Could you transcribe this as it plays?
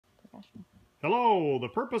Hello, the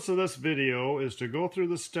purpose of this video is to go through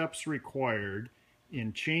the steps required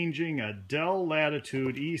in changing a Dell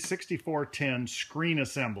Latitude E6410 screen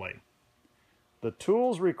assembly. The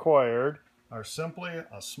tools required are simply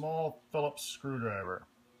a small Phillips screwdriver.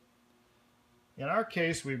 In our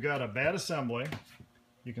case, we've got a bad assembly.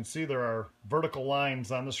 You can see there are vertical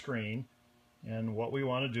lines on the screen, and what we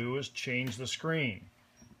want to do is change the screen.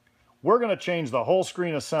 We're going to change the whole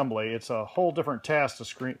screen assembly. It's a whole different task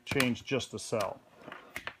to change just the cell.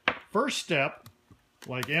 First step,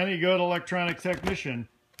 like any good electronic technician,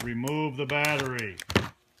 remove the battery.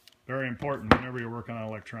 Very important whenever you're working on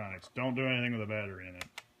electronics. Don't do anything with a battery in it.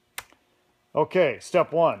 Okay,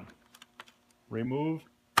 step one, remove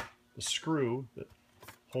the screw that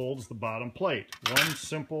holds the bottom plate. One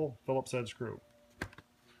simple Phillips head screw.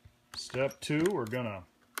 Step two, we're going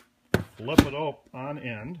to flip it up on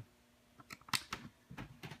end.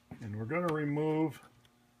 And we're going to remove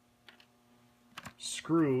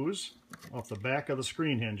screws off the back of the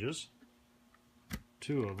screen hinges,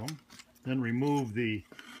 2 of them. Then remove the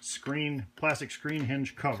plastic screen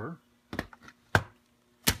hinge cover.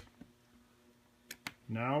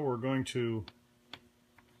 Now we're going to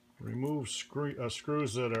remove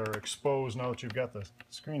screws that are exposed now that you've got the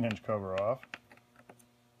screen hinge cover off,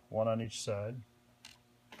 1 on each side.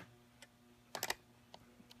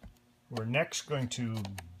 We're next going to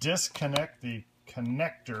disconnect the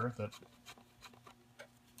connector that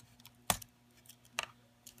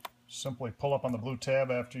simply pull up on the blue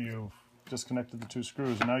tab after you've disconnected the 2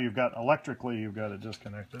 screws. And now you've got it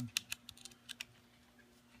disconnected.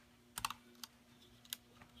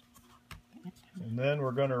 And then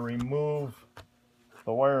we're going to remove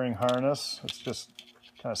the wiring harness. It's just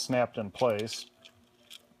kind of snapped in place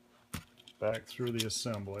back through the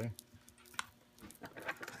assembly.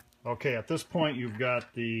 Okay, at this point you've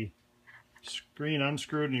got the screen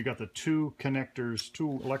unscrewed and you've got the 2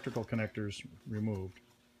 electrical connectors removed.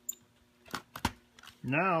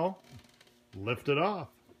 Now, lift it off.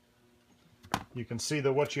 You can see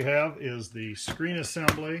that what you have is the screen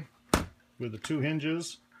assembly with the 2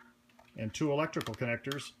 hinges and 2 electrical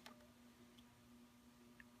connectors.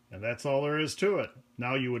 And that's all there is to it.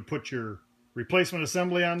 Now you would put your replacement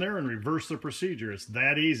assembly on there and reverse the procedure. It's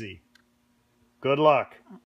that easy. Good luck.